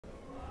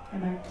Hi,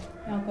 Mark.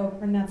 Malco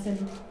from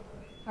Netson.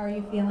 How are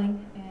you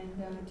feeling,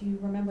 and do you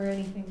remember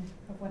anything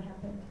of what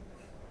happened?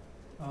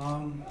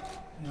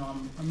 You know,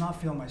 I'm not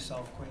feeling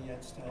myself quite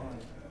yet still,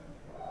 and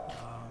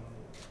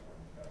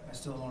I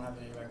still don't have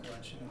any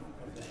recollection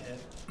of the hit.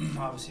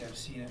 Obviously, I've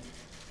seen it,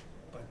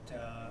 but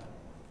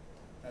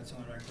that's the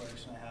only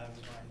recollection I have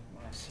is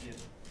when I see it.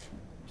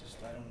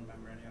 I don't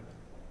remember any of it.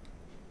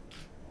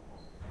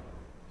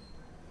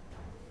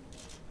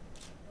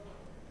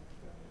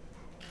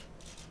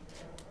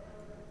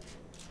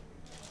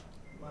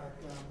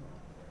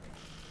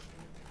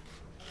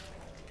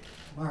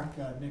 Mark,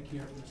 Nick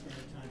here from the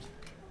Standard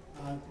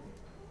Times.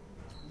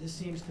 This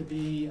seems to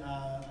be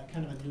a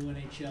kind of a new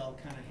NHL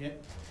kind of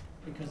hit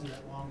because of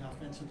that long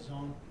offensive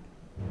zone.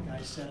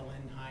 Guys settle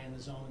in high in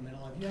the zone in the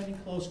middle. Have you had any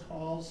close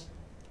calls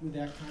with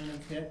that kind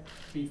of hit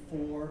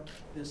before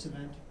this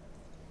event?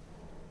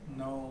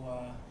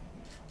 No,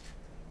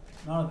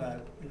 none of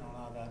that. You know,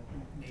 none of that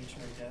nature,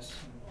 I guess.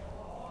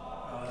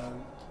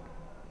 And,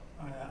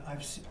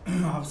 I've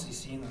obviously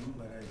seen them,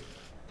 but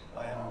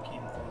I haven't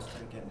came close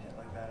to getting hit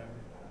like that ever.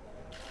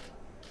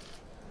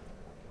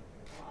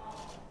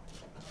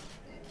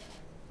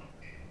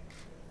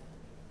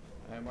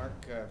 Hi,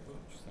 Mark.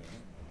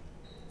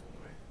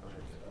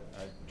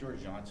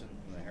 George Johnson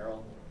from the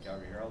Herald,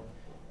 Calgary Herald.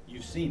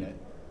 You've seen it.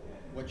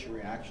 What's your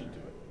reaction to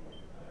it?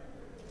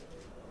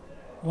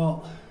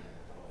 Well,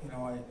 you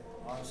know, I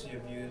obviously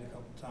have viewed it a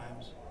couple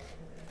times,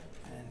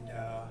 and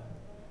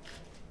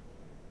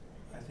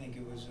I think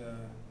it was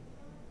a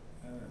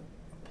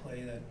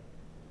play that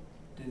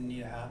didn't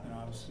need to happen,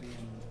 obviously,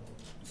 and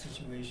the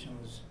situation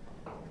was,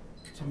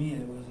 to me,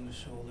 it wasn't a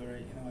shoulder.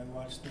 You know, I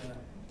watched the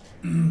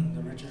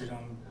Richard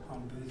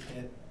on Booth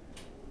hit.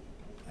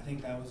 I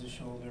think that was a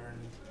shoulder,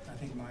 and I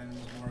think mine was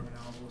more of an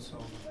elbow.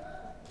 So,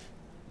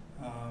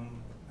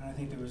 and I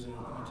think there was an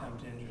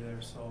attempt to injure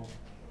there. So,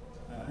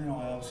 you know,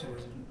 I obviously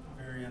was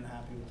very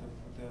unhappy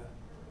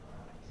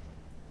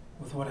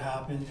with what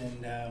happened,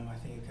 and I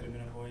think it could have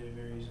been avoided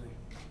very easily.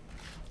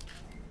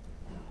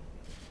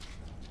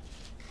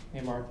 Hey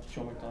Mark,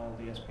 Joe McDonald,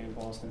 ESPN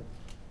Boston.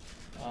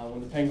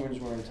 When the Penguins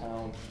were in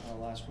town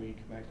last week,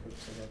 Matt Cooke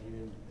said that he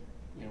didn't,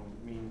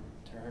 mean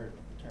to hurt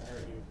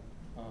you.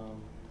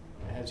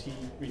 Has he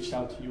reached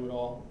out to you at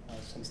all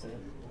since then?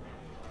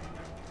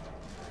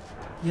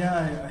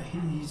 Yeah,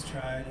 he's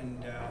tried,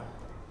 and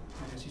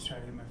I guess he's tried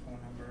to get my phone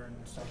number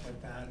and stuff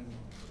like that.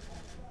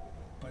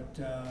 But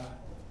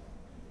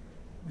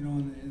you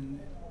know,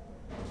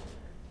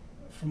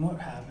 from what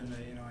happened,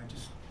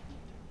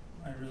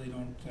 I really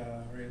don't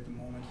right at the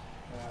moment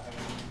have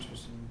any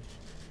interest in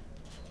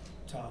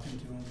talking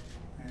to him,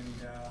 and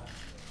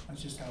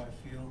that's just how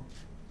I feel.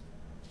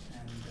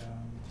 And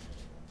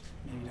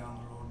maybe down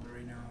the road, but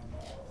right now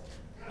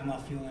I'm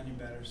not feeling any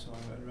better, so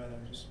I'd rather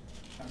just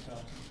not talk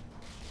to him.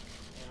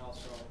 And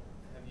also,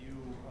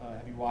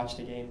 have you watched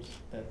the games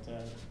that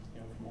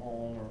from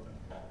home,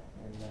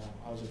 and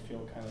how does it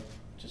feel, kind of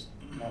just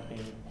not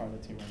being part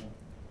of the team right now?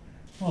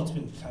 Well, it's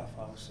been tough,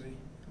 obviously.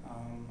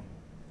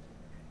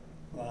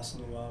 Last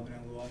little while I've been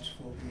able to watch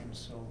full games,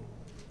 so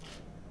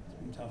it's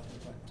been tough.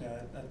 But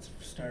at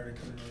the start I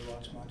couldn't really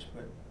watch much,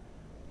 but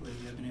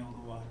lately I've been able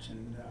to watch,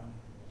 and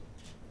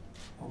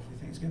hopefully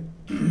things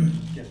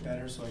get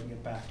better so I can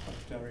get back.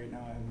 But right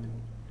now I haven't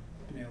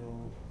been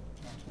able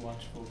to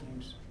watch full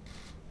games.